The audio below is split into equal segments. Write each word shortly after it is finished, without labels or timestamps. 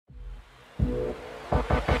Hey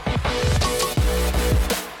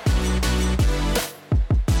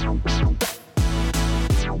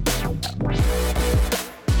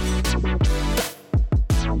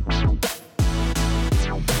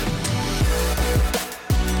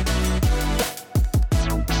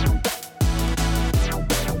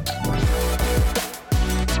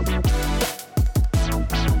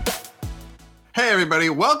everybody,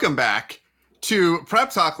 welcome back to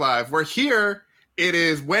Prep Talk Live. We're here. It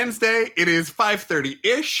is Wednesday. It is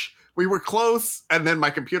 5:30-ish. We were close, and then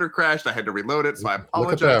my computer crashed. I had to reload it, so I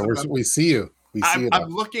apologize. Look at that. We see you. I'm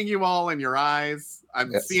looking you all in your eyes.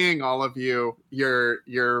 I'm seeing all of you.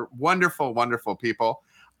 You're wonderful, wonderful people.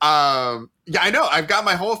 Yeah, I know. I've got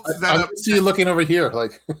my whole setup. I see you looking over here.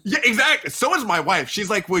 Yeah, exactly. So is my wife.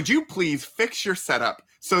 She's like, would you please fix your setup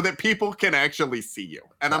so that people can actually see you?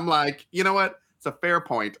 And I'm like, you know what? It's a fair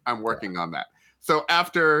point. I'm working on that. So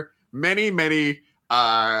after many, many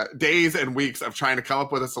days and weeks of trying to come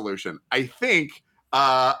up with a solution, I think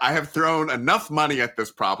I have thrown enough money at this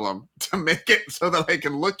problem to make it so that I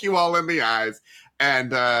can look you all in the eyes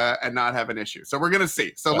and not have an issue. So we're gonna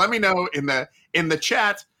see. So let me know in the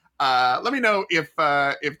chat. Let me know if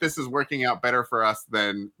this is working out better for us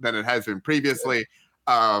than it has been previously.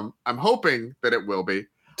 I'm hoping that it will be.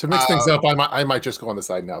 To mix things up, I might just go on the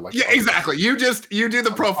side now. Yeah, exactly. You do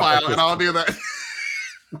the profile, and I'll do that.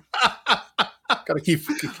 Got to keep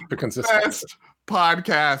it consistent. Best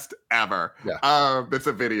podcast ever. Yeah. It's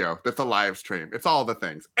a video. That's a live stream. It's all the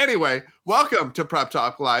things. Anyway, welcome to Prep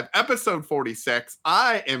Talk Live, episode 46.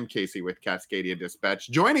 I am Casey with Cascadia Dispatch.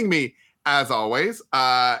 Joining me, as always,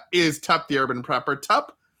 is Tup, the Urban Prepper.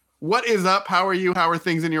 Tup, what is up? How are you? How are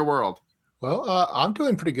things in your world? Well, I'm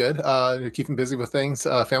doing pretty good. Keeping busy with things,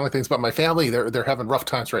 family things. But my family, they're having rough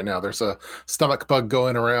times right now. There's a stomach bug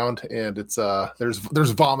going around, and it's there's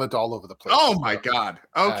vomit all over the place. Oh my God.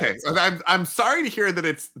 Okay, I'm sorry to hear that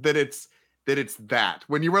it's that.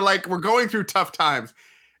 When you were like, we're going through tough times.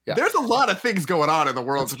 Yeah. There's a lot of things going on in the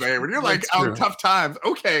world today. When you're like, oh, tough times.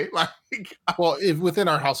 Okay, like. Well, within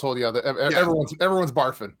our household, everyone's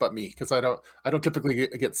barfing, but me, because I don't typically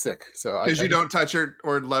get sick. So because you don't touch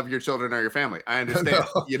or love your children or your family. I understand.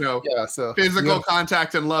 No. So physical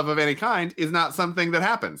contact and love of any kind is not something that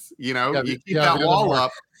happens. You keep that wall up.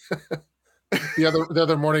 The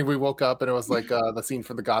other morning we woke up and it was like the scene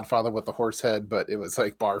from The Godfather with the horse head, but it was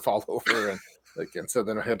like barf all over and so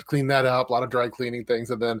then I had to clean that up, a lot of dry cleaning things,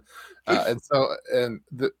 and then then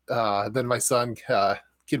my son,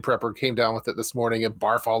 kid prepper, came down with it this morning and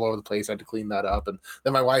barf all over the place. I had to clean that up, and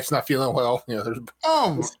then my wife's not feeling well. It's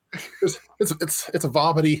a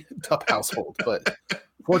vomity tough household, but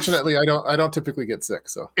fortunately I don't typically get sick.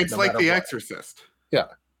 So it's like The Exorcist. Yeah.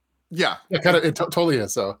 Yeah, kind of. It totally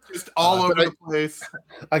is. So just all over the place.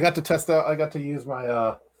 I got to test out. I got to use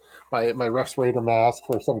my my respirator mask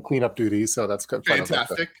for some cleanup duties. So that's good.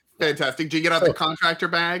 Fantastic. Did you get out the contractor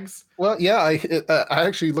bags? Well, yeah. I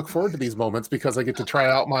actually look forward to these moments because I get to try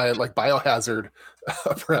out my biohazard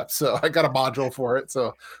prep. So I got a module for it.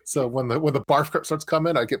 So when the barf prep starts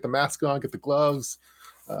coming, I get the mask on, get the gloves.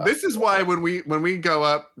 This is why when we go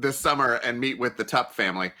up this summer and meet with the Tup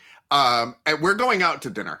family, and we're going out to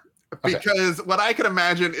dinner. Because what I can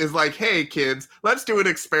imagine is like, hey, kids, let's do an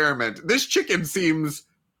experiment. This chicken seems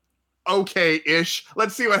okay-ish.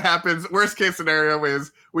 Let's see what happens. Worst case scenario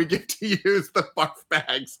is we get to use the barf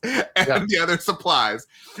bags and the other supplies.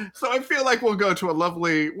 So I feel like we'll go to a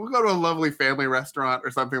lovely family restaurant or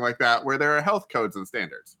something like that where there are health codes and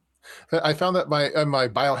standards. I found that my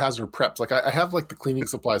biohazard preps, I have the cleaning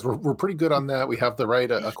supplies. We're pretty good on that. We have the right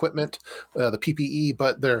equipment, the PPE,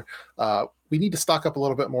 but we need to stock up a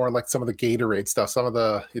little bit more, like some of the Gatorade stuff, some of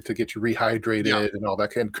the to get you rehydrated and all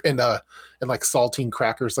that, and like saltine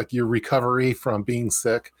crackers, like your recovery from being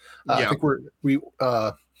sick. I think we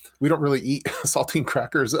don't really eat saltine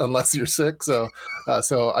crackers unless you're sick. So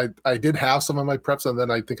I did have some of my preps, and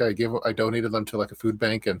then I think I donated them to like a food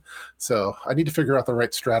bank, and so I need to figure out the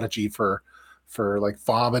right strategy for like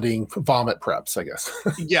vomit preps, I guess.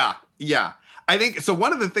 Yeah. I think so.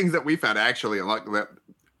 One of the things that we found actually,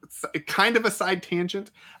 kind of a side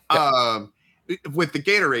tangent, with the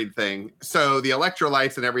Gatorade thing. So the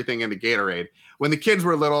electrolytes and everything into Gatorade. When the kids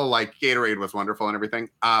were little, like Gatorade was wonderful and everything.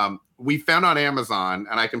 We found on Amazon,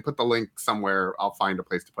 and I can put the link somewhere. I'll find a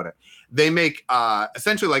place to put it. They make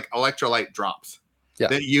essentially like electrolyte drops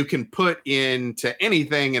that you can put into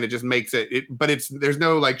anything, and it just makes it. But there's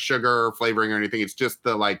no like sugar or flavoring or anything. It's just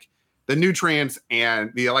the nutrients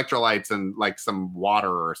and the electrolytes and like some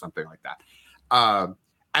water or something like that.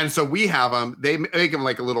 And so we have them. They make them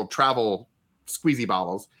like a little travel squeezy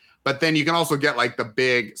bottles. But then you can also get like the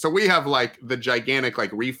big. So we have like the gigantic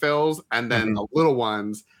like refills and then the little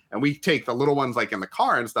ones, and we take the little ones like in the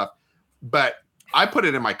car and stuff. But I put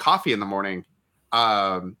it in my coffee in the morning.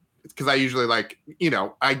 Because I usually like,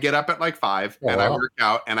 I get up at like 5 I work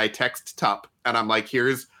out and I text Tup and I'm like,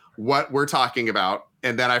 here's what we're talking about.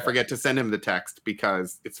 And then I forget to send him the text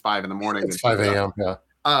because it's 5 in the morning. It's 5 a.m. Yeah.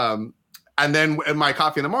 And then in my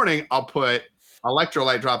coffee in the morning, I'll put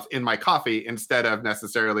electrolyte drops in my coffee instead of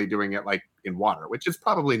necessarily doing it like in water, which is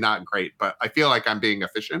probably not great, but I feel like I'm being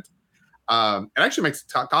efficient. It actually makes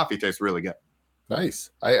coffee taste really good.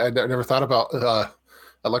 Nice. I never thought about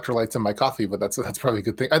electrolytes in my coffee, but that's probably a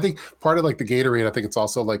good thing. I think part of like the Gatorade, I think it's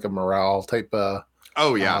also like a morale type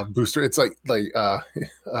booster. It's like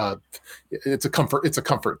it's a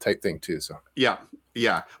comfort type thing too. So yeah.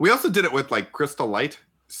 We also did it with like Crystal Light.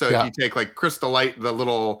 So if you take like Crystal Light, the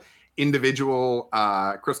little individual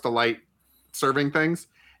Crystal Light serving things,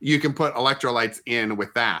 you can put electrolytes in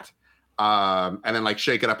with that, and then like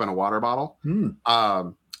shake it up in a water bottle.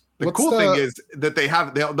 The cool thing is that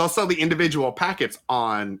they'll sell the individual packets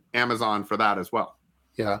on Amazon for that as well.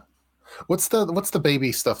 Yeah. What's the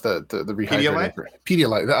baby stuff that the rehydrating?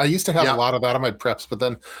 Pedialyte. I used to have a lot of that on my preps, but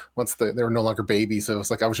then once they were no longer babies, it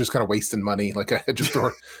was like I was just kind of wasting money. Like I had just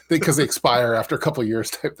because they expire after a couple of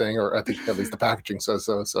years type thing, or I think at least the packaging says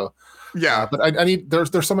so. Yeah. But I need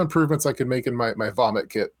there's some improvements I can make in my vomit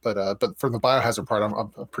kit, but for the biohazard part,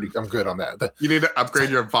 I'm good on that. You need to upgrade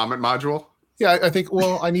your vomit module. Yeah, I think.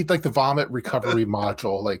 Well, I need like the vomit recovery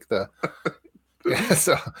module, like the. Yeah,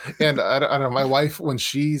 so, and I don't know. My wife, when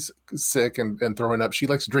she's sick and throwing up, she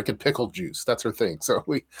likes drinking pickle juice. That's her thing. So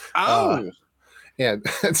and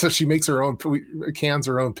so she makes her own cans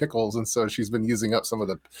her own pickles, and so she's been using up some of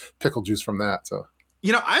the pickle juice from that. So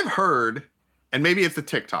I've heard, and maybe it's a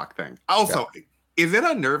TikTok thing. Also, is it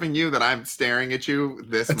unnerving you that I'm staring at you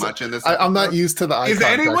this much in this? I'm not used to the eye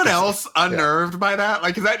contact. Is anyone else unnerved by that?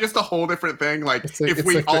 Like, is that just a whole different thing? Like, if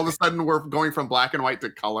we all of a sudden we're going from black and white to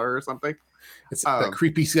color or something? It's that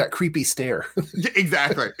creepy stare.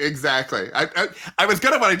 Exactly. I was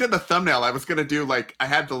gonna, when I did the thumbnail, I was gonna do like, I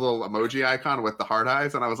had the little emoji icon with the heart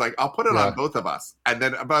eyes, and I was like, I'll put it on both of us. And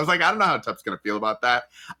then, but I was like, I don't know how Tup's gonna feel about that.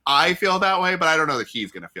 I feel that way, but I don't know that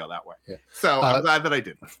he's gonna feel that way. Yeah. So I'm glad that I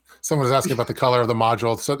did. Someone was asking about the color of the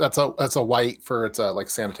module. So that's a white for its like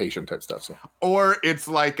sanitation type stuff. So. Or it's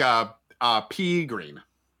like a pea green.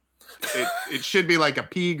 It should be like a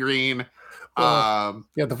pea green.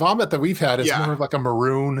 The vomit that we've had is more like a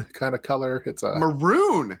maroon kind of color. It's a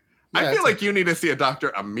maroon. I feel like you need to see a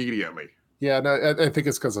doctor immediately. Yeah, no, I think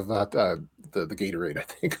it's because of the Gatorade. I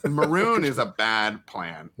think maroon is a bad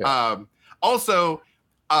plan. Yeah. Also,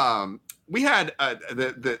 we had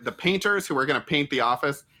the painters who were going to paint the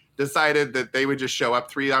office decided that they would just show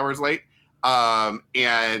up 3 hours late,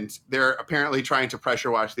 and they're apparently trying to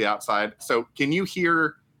pressure wash the outside. So, can you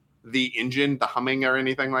hear the engine, the humming, or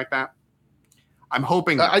anything like that? I'm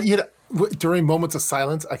hoping during moments of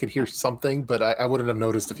silence, I could hear something, but I wouldn't have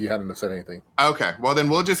noticed if you hadn't said anything. Okay, well then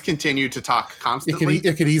we'll just continue to talk constantly.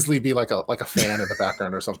 It could easily be like a fan in the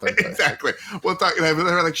background or something. Exactly. We'll talk. They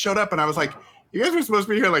were like showed up, and I was like, "You guys were supposed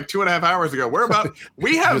to be here like 2.5 hours ago. We're about.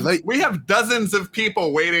 We have dozens of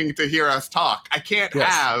people waiting to hear us talk. I can't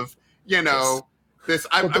have this.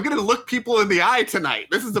 I'm going to look people in the eye tonight.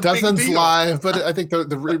 This is a dozens big deal. Live, but I think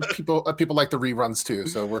the people like the reruns too.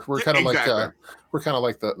 So we're kind of like the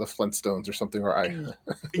Flintstones or something. Or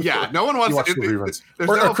no one wants to reruns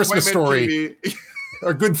or a Christmas Story.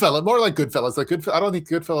 Or Goodfellas, more like Goodfellas. I don't think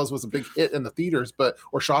Goodfellas was a big hit in the theaters,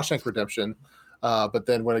 or Shawshank Redemption. But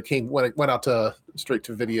then when it went out to straight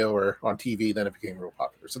to video or on TV, then it became real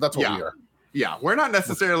popular. So that's what we are. Yeah, we're not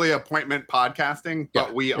necessarily appointment podcasting,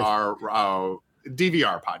 but we are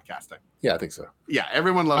DVR podcasting. Yeah, I think so. Yeah,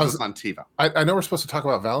 everyone loves us on TiVo. I know we're supposed to talk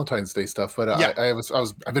about Valentine's Day stuff, but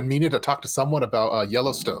I've been meaning to talk to someone about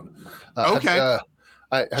Yellowstone. Okay.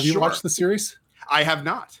 Have you watched the series? I have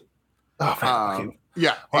not. Oh, okay.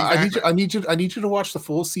 Yeah, exactly. I need you to watch the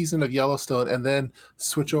full season of Yellowstone and then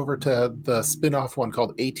switch over to the spin-off one called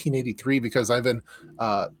 1883 because I've been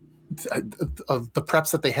of the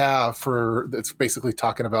preps that they have for it's basically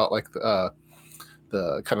talking about like the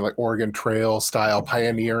kind of like Oregon Trail style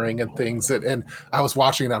pioneering and things and I was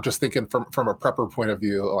watching and I'm just thinking from a prepper point of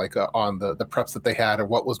view like on the preps that they had and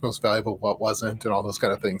what was most valuable, what wasn't, and all those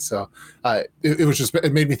kind of things. So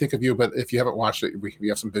it made me think of you. But if you haven't watched it, we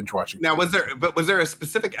have some binge watching. Now, was there a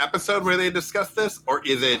specific episode where they discussed this, or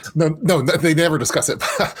is it? No, they never discuss it.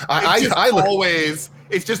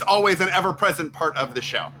 It's just always an ever present part of the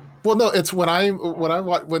show. Well, no, it's when I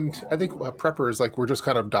think preppers like we're just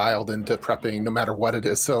kind of dialed into prepping no matter what it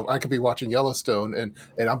is. So I could be watching Yellowstone and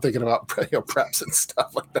I'm thinking about preps and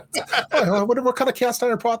stuff like that. So, oh, I wonder what kind of cast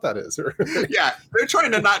iron pot that is. Yeah, they're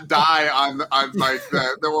trying to not die on like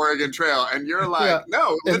the Oregon Trail, and you're like, Yeah,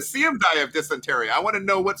 no, and let's see him die of dysentery. I want to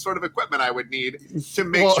know what sort of equipment I would need to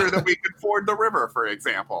make well, sure that we could ford the river, for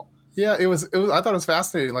example. yeah, it was. I thought it was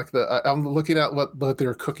fascinating. Like I'm looking at what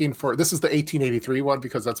they're cooking for. This is the 1883 one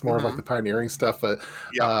because that's more of like the pioneering stuff. But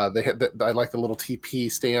Yeah. they had. I like the little TP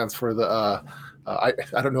stands for the. I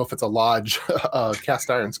don't know if it's a lodge cast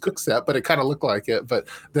irons cook set, but it kind of looked like it. But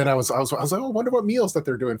then I was like, oh, I wonder what meals that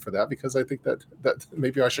they're doing for that because I think that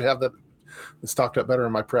maybe I should have that stocked up better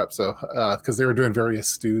in my prep. So because they were doing various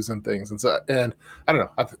stews and things, and I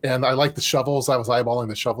don't know. And I like the shovels. I was eyeballing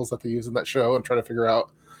the shovels that they use in that show and trying to figure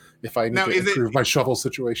out if I need Now, to improve my shovel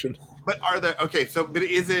situation. But are there okay? So, but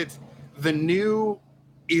is it the new?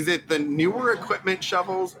 Is it the newer equipment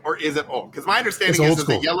shovels or is it old? Because my understanding is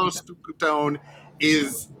that Yellowstone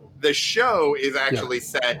is the show is actually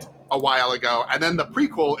set a while ago, and then the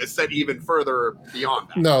prequel is set even further beyond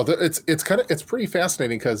that. No, it's pretty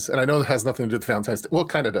fascinating because, and I know it has nothing to do with Valentine's Day. Well, it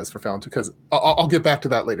kind of does for Valentine because I'll get back to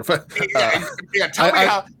that later. But tell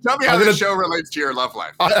me how the show relates to your love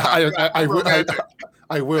life.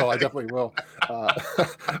 I will. I definitely will.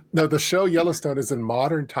 No, the show Yellowstone is in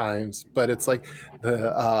modern times, but it's like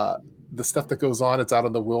the stuff that goes on. It's out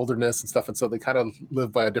in the wilderness and stuff, and so they kind of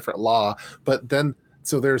live by a different law. But then,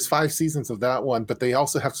 so there's 5 seasons of that one, but they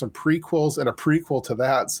also have some prequels and a prequel to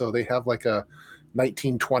that. So they have like a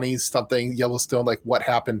 1920s something Yellowstone, like what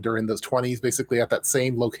happened during those 20s, basically at that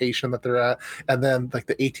same location that they're at. And then like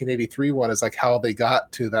the 1883 one is like how they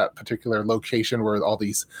got to that particular location where all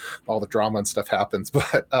the drama and stuff happens.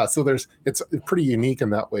 But so it's pretty unique in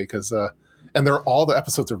that way because and all the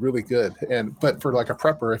episodes are really good. But for like a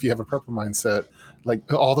prepper, if you have a prepper mindset,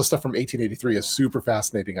 like all the stuff from 1883 is super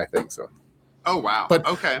fascinating, I think. So. Oh wow! But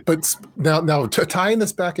okay. But now tying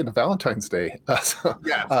this back into Valentine's Day.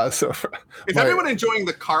 Yes. Is everyone enjoying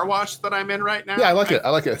the car wash that I'm in right now? Yeah, I like it.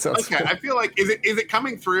 I like it. Okay. I feel like is it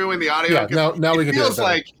coming through in the audio? Yeah. Now we can do it. Feels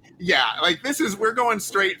like like this is we're going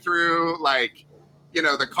straight through like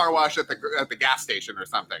the car wash at the gas station or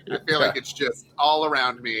something. I feel like it's just all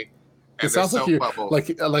around me. It sounds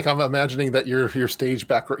like like I'm imagining that your stage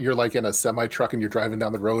back. You're like in a semi truck and you're driving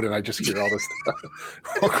down the road, and I just hear all this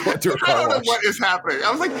stuff going through a car I don't know wash. what is happening.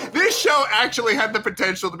 I was like, this show actually had the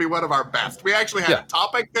potential to be one of our best. We actually had a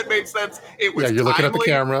topic that made sense. It was you're looking at the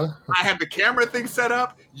camera. I had the camera thing set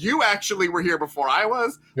up. You actually were here before I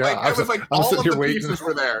was. Yeah, I was like all of the pieces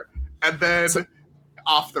were there, and then.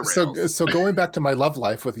 Off the rails. So going back to my love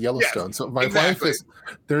life with Yellowstone. Yes, so my wife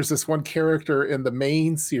there's this one character in the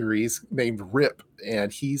main series named Rip,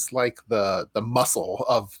 and he's like the muscle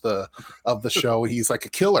of the show. He's like a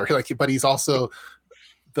killer, but he's also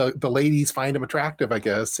the ladies find him attractive, I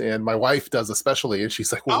guess, and my wife does especially, and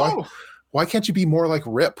she's like, well, why can't you be more like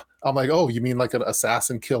Rip? I'm like, oh, you mean like an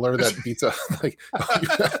assassin killer that beats a like?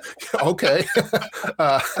 Okay.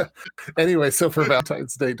 Anyway, so for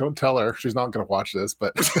Valentine's Day, don't tell her. She's not going to watch this,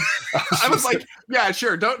 but I was like, yeah,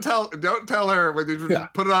 sure. Don't tell her.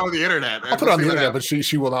 Put it on the internet. I'll put it on the internet, but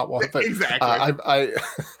she will not want it. Exactly.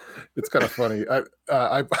 It's kind of funny.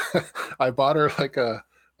 I bought her like a.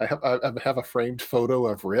 I have a framed photo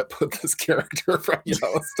of Rip with this character from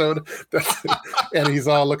Yellowstone, and he's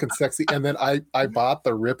all looking sexy. And then I bought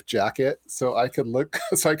the Rip jacket so I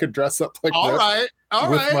could dress up like Rip. All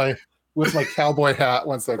right. With my cowboy hat.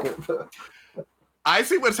 1 second. I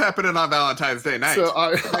see what's happening on Valentine's Day night. So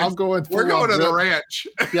I'm going. We're going to the ranch.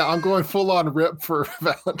 Yeah, I'm going full on Rip for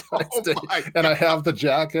Valentine's Day, and I have the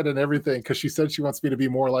jacket and everything because she said she wants me to be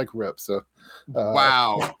more like Rip. So,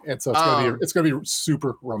 wow. And so it's gonna be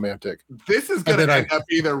super romantic. This is gonna end up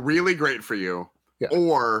either really great for you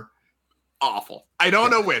or awful. I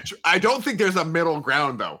don't know which. I don't think there's a middle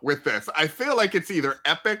ground though with this. I feel like it's either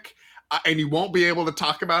epic. And you won't be able to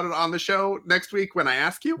talk about it on the show next week when I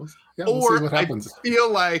ask you. We'll see what happens. I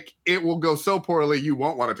feel like it will go so poorly you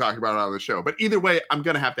won't want to talk about it on the show. But either way, I'm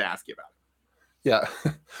going to have to ask you about Yeah.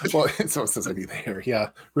 it. Well, so it says I need the hair. Yeah.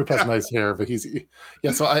 Rip has nice hair, but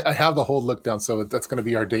so I have the whole look down. So that's going to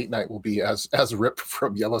be our date night will be as Rip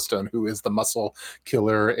from Yellowstone, who is the muscle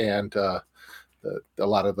killer. And a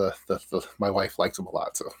lot of my wife likes him a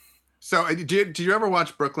lot. So did you ever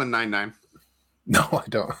watch Brooklyn Nine-Nine? No, I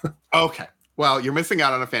don't. Okay. Well, you're missing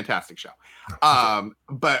out on a fantastic show.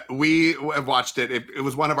 But we have watched it. It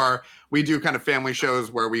was one of we do kind of family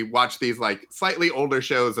shows where we watch these like slightly older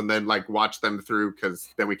shows and then like watch them through because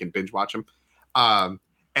then we can binge watch them.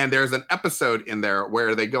 And there's an episode in there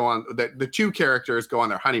where they go on the two characters go on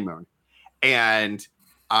their honeymoon, and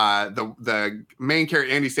the main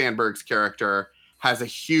character, Andy Samberg's character, has a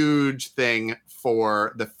huge thing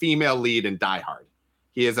for the female lead in Die Hard.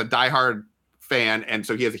 He is a Die Hard fan, and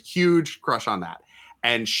so he has a huge crush on that.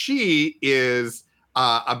 And she is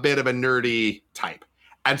a bit of a nerdy type.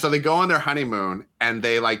 And so they go on their honeymoon and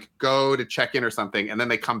they like go to check in or something, and then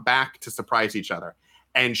they come back to surprise each other.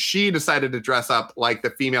 And she decided to dress up like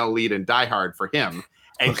the female lead in Die Hard for him.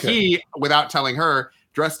 And he, without telling her,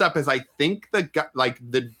 dressed up as I think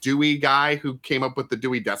the Dewey guy who came up with the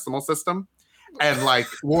Dewey Decimal System, and like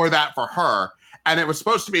wore that for her. And it was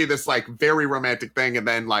supposed to be this like very romantic thing, and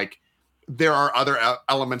then like there are other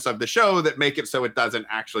elements of the show that make it so it doesn't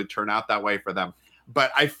actually turn out that way for them.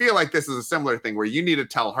 But I feel like this is a similar thing where you need to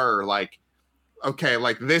tell her like, okay,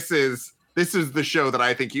 like this is the show that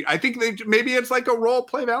I think maybe it's like a role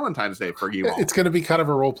play Valentine's Day for you all. It's going to be kind of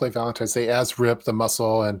a role play Valentine's Day as Rip the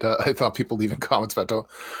Muscle. And I thought people leaving comments about don't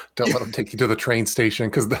let them take you to the train station,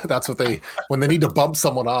 because that's what when they need to bump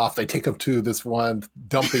someone off, they take them to this one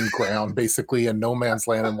dumping ground, basically in no man's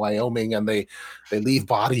land in Wyoming, and they leave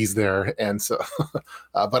bodies there. And so,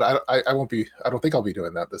 but I don't think I'll be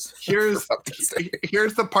doing that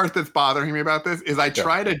Here's the part that's bothering me about this is I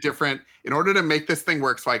tried in order to make this thing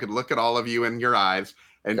work so I could look at all of you in your eyes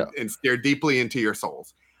and stare deeply into your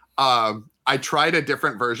souls. I tried a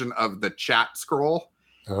different version of the chat scroll.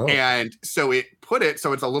 And so it put it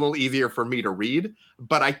so it's a little easier for me to read,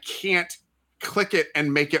 but I can't click it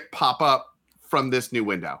and make it pop up from this new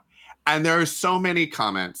window. And there are so many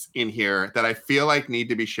comments in here that I feel like need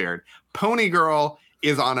to be shared. Pony Girl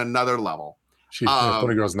is on another level.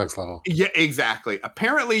 Pony Girl's next level. Yeah, exactly.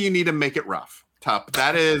 Apparently you need to make it rough. Tup.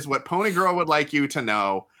 That is what Pony Girl would like you to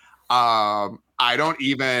know. I don't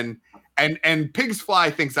even, and Pigs Fly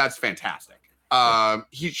thinks that's fantastic.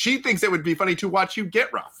 She thinks it would be funny to watch you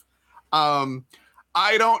get rough.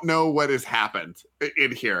 I don't know what has happened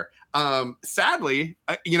in here. Sadly,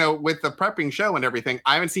 with the prepping show and everything,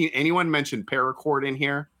 I haven't seen anyone mention paracord in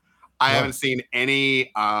here. I haven't seen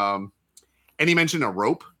any mention of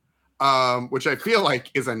rope, which I feel like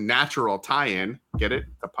is a natural tie-in. Get it?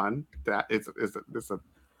 The pun? That is a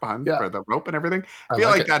pun for the rope and everything. I feel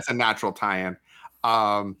like that's a natural tie-in.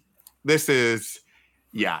 This is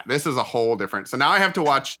a whole different. So now I have to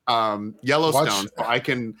watch Yellowstone so I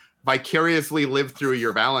can vicariously live through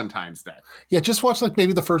your Valentine's Day. Yeah, just watch like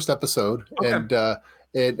maybe the first episode, and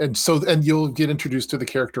you'll get introduced to the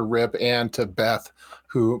character Rip and to Beth,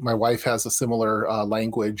 who my wife has a similar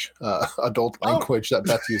language, adult language that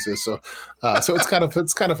Beth uses. So it's kind of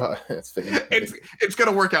it's going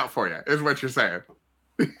to work out for you, is what you're saying.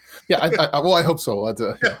 Yeah, I hope so.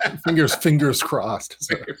 Fingers crossed.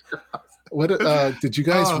 So. What did you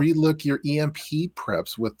guys relook your EMP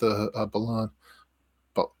preps with the balloon?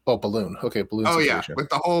 Balloon. Okay, balloon. Situation. With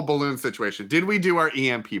the whole balloon situation. Did we do our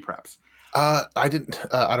EMP preps? I didn't.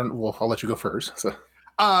 I don't. Well, I'll let you go first. So.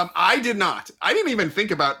 I did not. I didn't even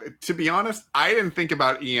think about. To be honest, I didn't think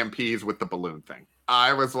about EMPs with the balloon thing.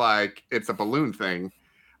 I was like, it's a balloon thing.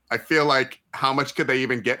 I feel like how much could they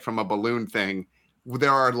even get from a balloon thing?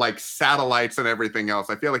 There are like satellites and everything else.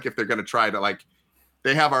 I feel like if they're going to try to like,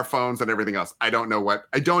 they have our phones and everything else. I don't know what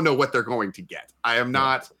they're going to get. I am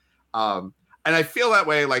not. And I feel that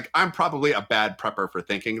way. Like I'm probably a bad prepper for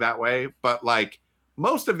thinking that way, but like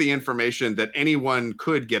most of the information that anyone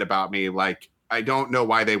could get about me, like I don't know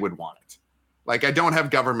why they would want it. Like I don't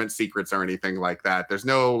have government secrets or anything like that. There's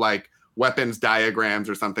no like weapons diagrams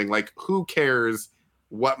or something. Like who cares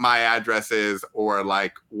what my address is or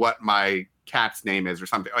like what my cat's name is or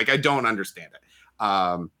something. Like I don't understand it.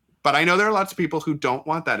 But I know there are lots of people who don't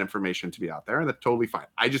want that information to be out there, and that's totally fine.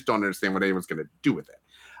 I just don't understand what anyone's going to do with it.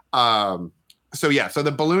 So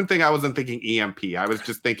the balloon thing, I wasn't thinking EMP. I was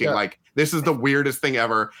just thinking like, this is the weirdest thing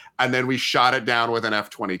ever. And then we shot it down with an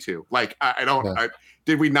F-22. Like,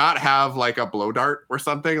 did we not have like a blow dart or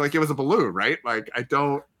something? Like it was a balloon, right? Like, I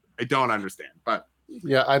don't understand, but.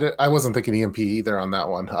 Yeah, I wasn't thinking EMP either on that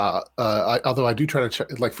one. Although I do try to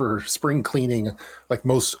check, like for spring cleaning, like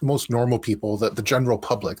most normal people, the general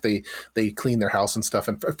public, they clean their house and stuff.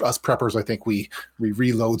 And for us preppers, I think we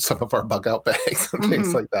reload some of our bug out bags and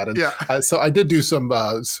things like that. And so I did do some,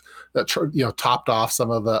 topped off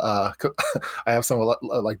some of the. I have some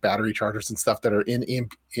like battery chargers and stuff that are in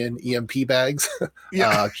EMP bags.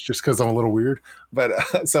 Just because I'm a little weird.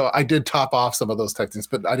 But so I did top off some of those type things,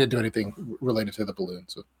 but I didn't do anything related to the balloon.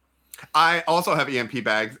 So I also have EMP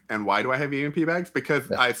bags. And why do I have EMP bags?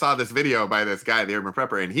 Because I saw this video by this guy, the Urban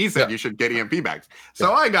Prepper, and he said you should get EMP bags.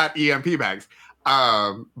 So I got EMP bags.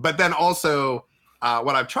 But then also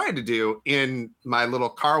what I've tried to do in my little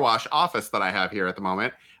car wash office that I have here at the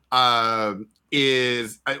moment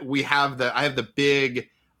is I have the big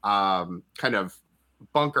kind of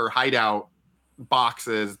bunker hideout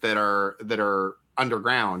boxes that are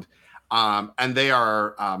underground, and they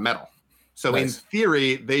are metal. So in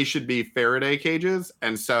theory, they should be Faraday cages.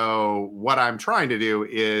 And so what I'm trying to do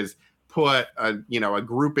is put a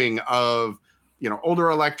grouping of older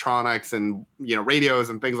electronics and radios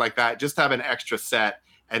and things like that, just have an extra set,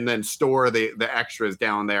 and then store the extras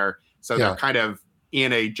down there, so they're kind of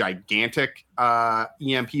in a gigantic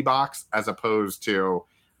EMP box as opposed to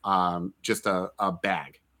just a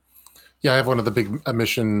bag. Yeah, I have one of the big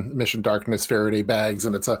Mission Darkness Faraday bags,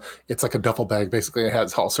 and it's like a duffel bag. Basically, it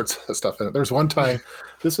has all sorts of stuff in it. There's one time,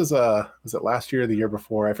 this was it last year or the year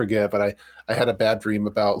before? I forget, but I had a bad dream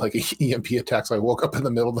about like an EMP attack, so I woke up in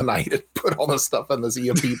the middle of the night and put all this stuff in this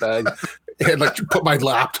EMP bag, and like put my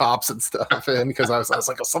laptops and stuff in, because I was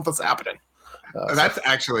like, oh, something's happening. That's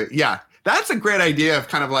actually, that's a great idea of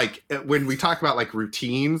kind of like when we talk about like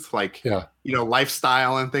routines, like,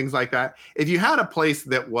 lifestyle and things like that. If you had a place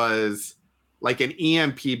that was like an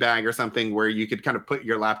EMP bag or something where you could kind of put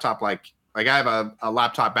your laptop, like I have a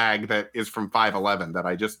laptop bag that is from 511 that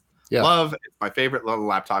I just love. It's my favorite little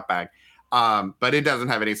laptop bag. But it doesn't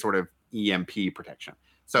have any sort of EMP protection.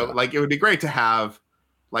 So like, it would be great to have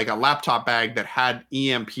like a laptop bag that had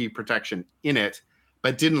EMP protection in it,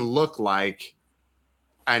 but didn't look like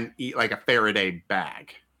a Faraday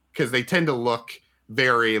bag, because they tend to look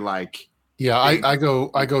very like I go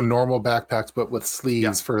normal backpacks but with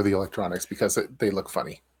sleeves for the electronics, because they look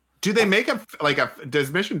funny. Do they make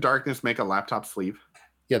does Mission Darkness make a laptop sleeve?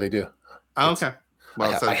 Yeah, they do. Oh, okay.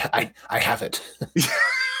 Well, I have it.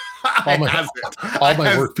 all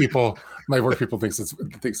my work people thinks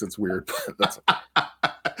it's weird. That's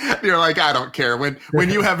You're like, I don't care. When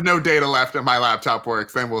you have no data left and my laptop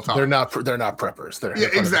works, then we'll talk. They're not preppers. They're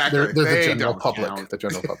exactly. They're the general public. Count. The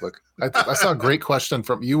general public. I saw a great question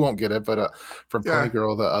from, you won't get it, but from Pony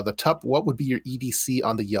Girl. The top. What would be your EDC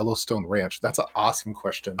on the Yellowstone Ranch? That's an awesome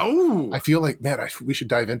question. Oh, I feel like, man, we should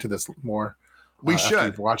dive into this more. We should. After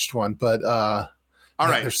we've watched one, but all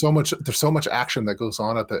right. There's so much action that goes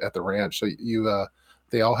on at the ranch. So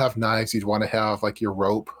they all have knives. You'd want to have like your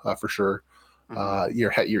rope for sure.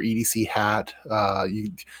 Your EDC hat.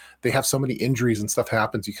 They have so many injuries and stuff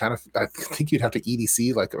happens. I think you'd have to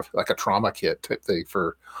EDC like a trauma kit type thing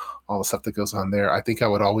for all the stuff that goes on there. I think I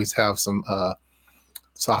would always have some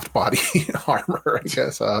soft body armor, I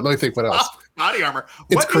guess. Let me think what else. Soft body armor.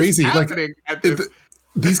 It's crazy.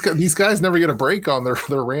 These guys never get a break on their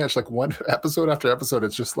ranch. Like one episode after episode,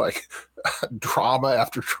 it's just like drama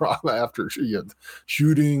after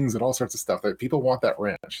shootings and all sorts of stuff. Like, people want that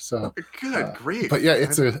ranch. So good grief. But yeah,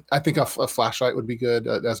 I think a flashlight would be good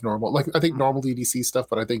as normal. Like, I think normal EDC stuff,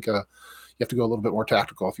 but I think you have to go a little bit more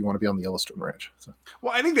tactical if you want to be on the Yellowstone Ranch. So.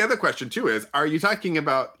 Well, I think the other question too is: are you talking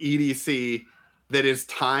about EDC that is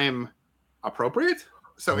time appropriate?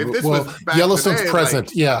 So if this was back Yellowstone's today,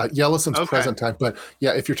 present, Yellowstone's present time. But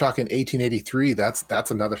yeah, if you're talking 1883, that's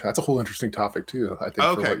a whole interesting topic too, I think.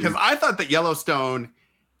 Okay, because I thought that Yellowstone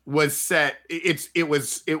was set. It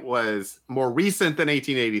was more recent than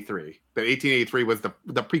 1883. That 1883 was the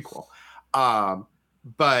prequel,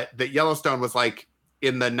 but that Yellowstone was like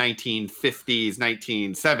in the 1950s,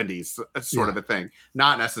 1970s sort of a thing,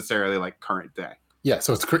 not necessarily like current day. Yeah,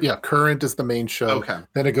 so it's current is the main show. Okay.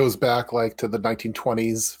 Then it goes back like to the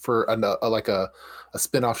 1920s for a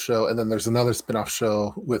spin-off show, and then there's another spin-off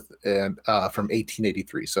show from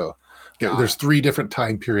 1883. So there's 3 different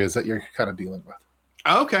time periods that you're kind of dealing with.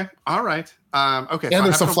 Okay, all right. Okay, and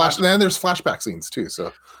there's there's flashback scenes too.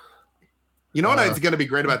 So you know what is going to be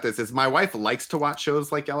great about this is my wife likes to watch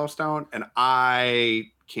shows like Yellowstone, and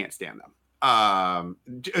I can't stand them.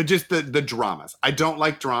 Just the dramas. I don't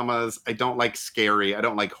like dramas. I don't like scary. I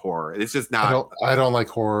don't like horror. It's just not. I don't like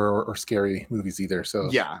horror or scary movies either. So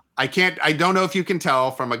yeah, I can't. I don't know if you can tell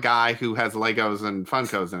from a guy who has Legos and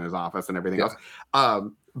Funkos in his office and everything else.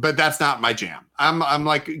 But that's not my jam. I'm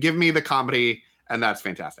like, give me the comedy, and that's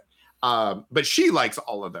fantastic. But she likes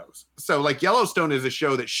all of those. So like Yellowstone is a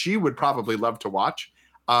show that she would probably love to watch.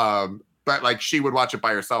 But like she would watch it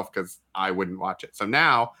by herself because I wouldn't watch it. So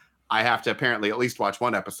now I have to apparently at least watch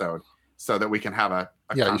one episode so that we can have a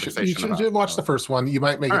conversation. You should watch the first one. You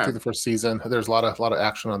might make it through the first season. There's a lot of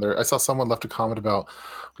action on there. I saw someone left a comment about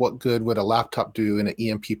what good would a laptop do in an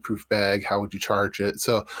EMP proof bag? How would you charge it?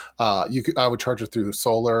 So I would charge it through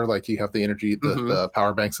solar, like you have the energy, the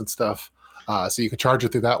power banks and stuff. So you can charge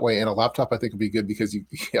it through that way. And a laptop, I think, would be good because you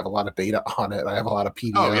have a lot of data on it. I have a lot of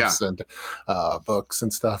Oh yeah. PDFs and books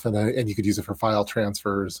and stuff, and you could use it for file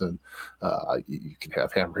transfers, and you can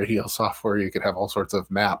have ham radio software. You could have all sorts of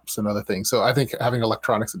maps and other things. So I think having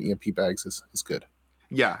electronics and EMP bags is good.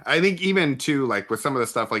 Yeah, I think even too, like with some of the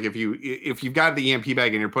stuff, like if you've got the EMP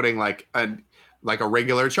bag and you're putting like a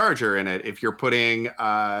regular charger in it, if you're putting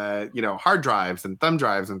hard drives and thumb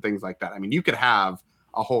drives and things like that, I mean, you could have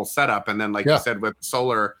a whole setup, and then like you said with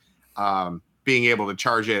solar, being able to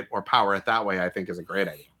charge it or power it that way, I think is a great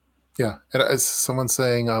idea. Yeah, and as someone's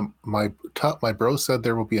saying, my bro said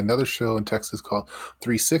there will be another show in Texas called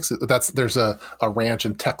 3 Sixes. There's a ranch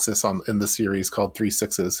in Texas in the series called 3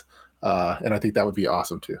 Sixes. And I think that would be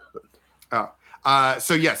awesome too.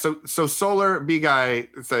 So solar, B guy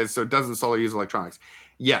says, so doesn't solar use electronics?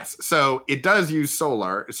 Yes. So it does use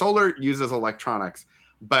solar. Solar uses electronics,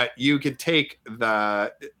 but you could take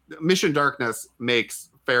the Mission Darkness makes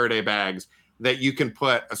Faraday bags that you can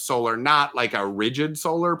put a solar, not like a rigid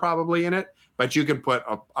solar probably in it, but you can put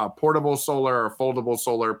a portable solar or foldable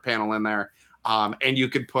solar panel in there. And you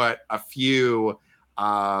could put a few,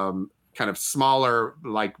 kind of smaller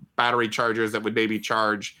like battery chargers that would maybe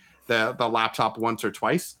charge the laptop once or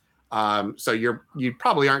twice. So you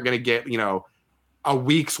probably aren't going to get, a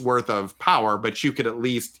week's worth of power, but you could at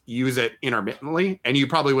least use it intermittently, and you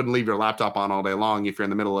probably wouldn't leave your laptop on all day long if you're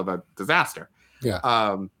in the middle of a disaster.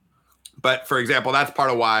 Yeah. But for example, that's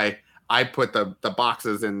part of why I put the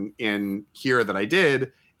boxes in here that I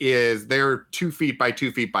did, is they're 2 feet by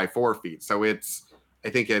 2 feet by 4 feet. So I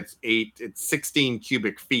think it's 16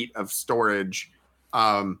 cubic feet of storage,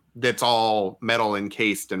 that's all metal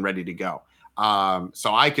encased and ready to go.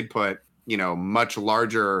 So I could put, much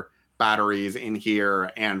larger batteries in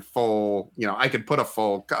here and I could put a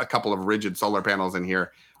couple of rigid solar panels in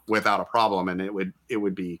here without a problem, and it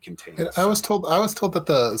would be contained. And I was told that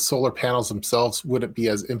the solar panels themselves wouldn't be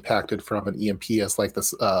as impacted from an EMP as like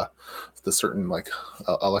this the certain like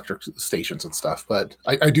electric stations and stuff. But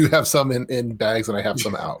I do have some in bags, and I have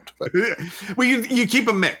some out. But well, you keep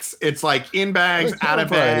a mix. It's like in bags, out of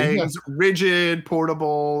bags, rigid,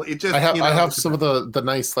 portable. It just I have some of the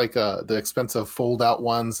nice like the expensive fold out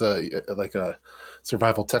ones, like a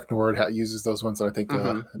Survival Technord uses those ones, and I think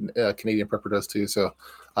Canadian Prepper does too. So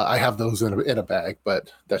I have those in a bag,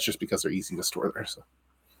 but that's just because they're easy to store there. So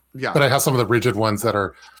yeah, but I have some of the rigid ones that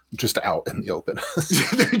are just out in the open.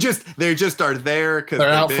 they just are there because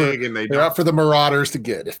they're big and they're out for the marauders to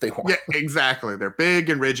get if they want. Yeah, exactly. They're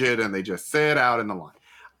big and rigid, and they just sit out in the line.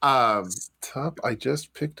 I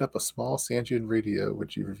just picked up a small Sangean radio,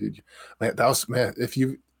 which you reviewed. Man,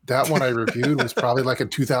 that one I reviewed was probably like in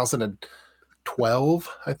 2012,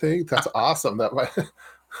 I think. That's awesome. The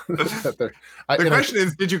question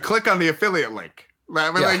is, did you click on the affiliate link?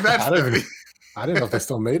 I mean, I didn't know if they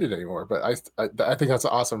still made it anymore, but I think that's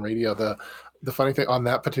an awesome radio. The funny thing on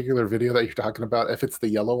that particular video that you're talking about, if it's the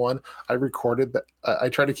yellow one, I recorded that. I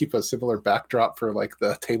try to keep a similar backdrop for like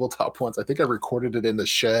the tabletop ones. I think I recorded it in the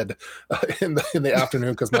shed in the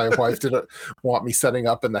afternoon because my wife didn't want me setting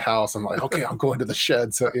up in the house. I'm like, okay, I'm going to the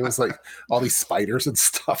shed. So it was like all these spiders and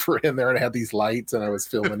stuff were in there, and I had these lights, and I was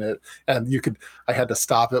filming it. And I had to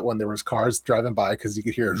stop it when there was cars driving by because you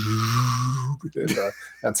could hear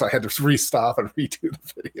and so I had to restop and redo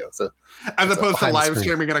the video. So as opposed to live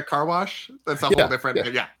streaming at a car wash. That's a whole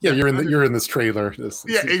different. Yeah. You're in this trailer.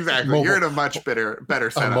 Exactly. You're in a much better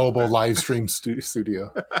setup. A mobile live stream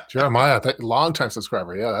studio. Jeremiah, long time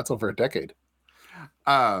subscriber. Yeah, that's over a decade.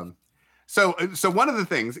 So one of the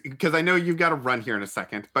things, because I know you've got to run here in a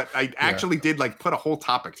second, but I actually did like put a whole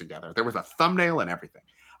topic together. There was a thumbnail and everything.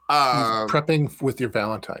 Prepping with your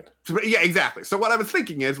Valentine. Yeah, exactly. So what I was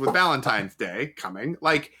thinking is, with Valentine's Day coming,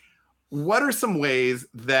 like, what are some ways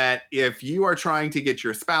that if you are trying to get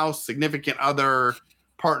your spouse, significant other,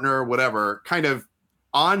 partner, whatever, kind of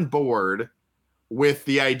on board with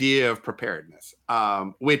the idea of preparedness,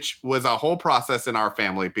 which was a whole process in our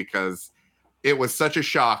family because it was such a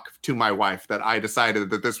shock to my wife that I decided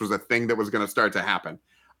that this was a thing that was going to start to happen.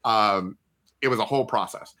 It was a whole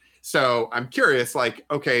process. So I'm curious, like,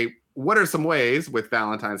 okay, what are some ways with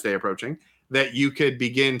Valentine's Day approaching that you could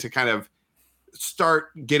begin to kind of start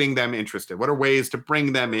getting them interested? What are ways to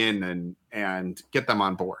bring them in and get them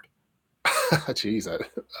on board? Jeez,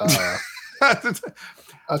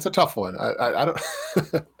 that's a tough one. I don't.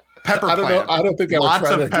 Pepper plant. I don't think I lots would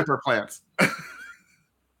try of pepper plants.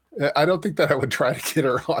 I don't think that I would try to get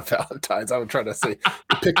her on Valentine's. I would try to say,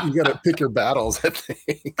 you got to pick your battles, I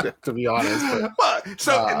think, to be honest. But,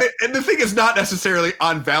 and the thing is not necessarily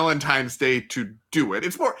on Valentine's Day to do it.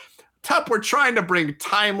 It's more, Tup, we're trying to bring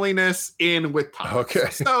timeliness in with topics. Okay.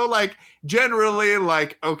 So, like, generally,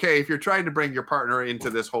 like, okay, if you're trying to bring your partner into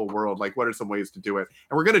this whole world, like, what are some ways to do it?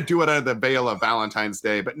 And we're going to do it under the veil of Valentine's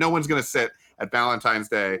Day, but no one's going to sit at Valentine's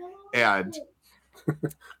Day and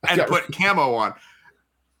put camo on.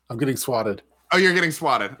 I'm getting swatted. Oh, you're getting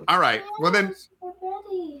swatted. All right. Well, then.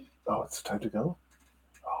 Oh, it's time to go?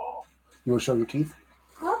 Oh. You want to show your teeth?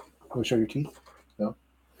 Huh? You want to show your teeth? No?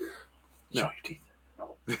 Show your teeth.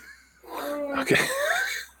 Okay.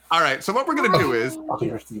 All right. So what we're going to do is... I'll be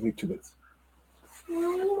here for you 2 minutes. Why do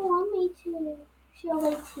you want me to show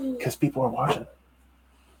my teeth? Because people are watching.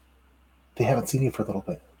 They haven't seen you for a little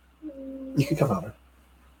bit. You can come over.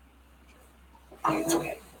 It's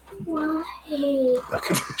okay. Why?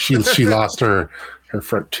 Okay. She lost her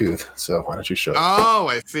front tooth, so why don't you show it? Oh,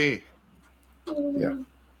 I see. Yeah.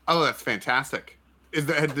 Oh, that's fantastic. Did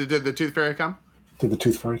the tooth fairy come? Did the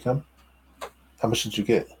tooth fairy come? How much did you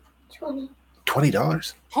get?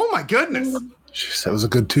 $20. Oh my goodness. Jeez, that was a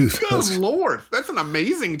good tooth. Good Lord. That's an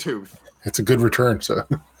amazing tooth. It's a good return. So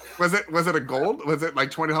was it a gold? Was it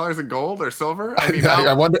like $20 in gold or silver? I mean,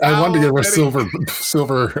 I wanted to give her a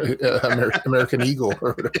silver American Eagle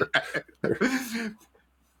or whatever.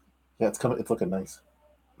 Yeah, it's coming. It's looking nice.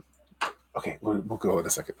 Okay, we'll go in a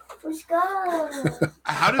second. Let's go.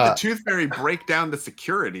 How did the tooth fairy break down the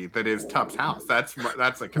security that is Tup's house? That's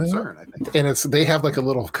a concern, I think. And they have like a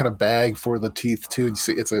little kind of bag for the teeth too. You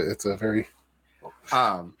see, it's a very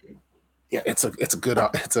yeah, it's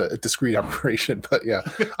a discreet operation, but yeah,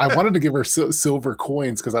 I wanted to give her silver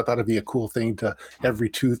coins because I thought it'd be a cool thing to every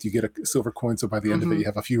tooth you get a silver coin, so by the end of it you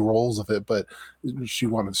have a few rolls of it. But she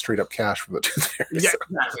wanted straight up cash from the tooth fairy. Yeah,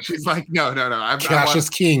 exactly. She's like, no. Cash is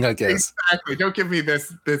king, I guess. Exactly. Don't give me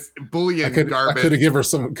this bullion garbage. I could have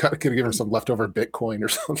given her some leftover Bitcoin or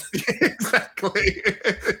something. Exactly.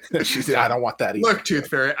 She said, I don't want that either. Look, tooth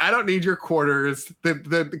fairy, I don't need your quarters.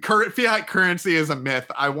 The current fiat currency is a myth.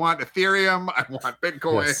 I want Ethereum. I want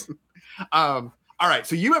Bitcoin. Yes. All right,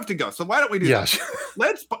 so you have to go. So why don't we do this?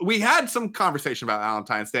 We had some conversation about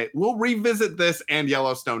Valentine's Day. We'll revisit this and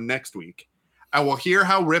Yellowstone next week. And we'll hear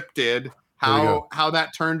how Rip did, how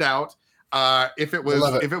that turned out. If it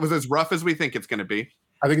was as rough as we think it's going to be.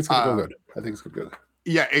 I think it's going to go good. I think it's going to go good.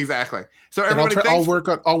 Yeah, exactly. So everybody, I'll work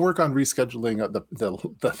on rescheduling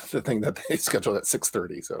the thing that they scheduled at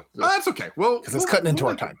 6:30. So that's okay. Because it's cutting into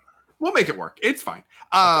our time. We'll make it work. It's fine.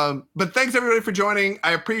 But thanks everybody for joining.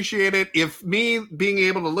 I appreciate it. If me being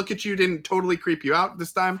able to look at you didn't totally creep you out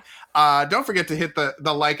this time, don't forget to hit the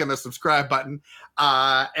like and the subscribe button.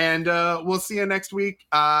 And we'll see you next week.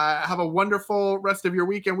 Have a wonderful rest of your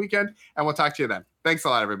weekend, and we'll talk to you then. Thanks a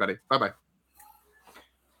lot, everybody. Bye-bye.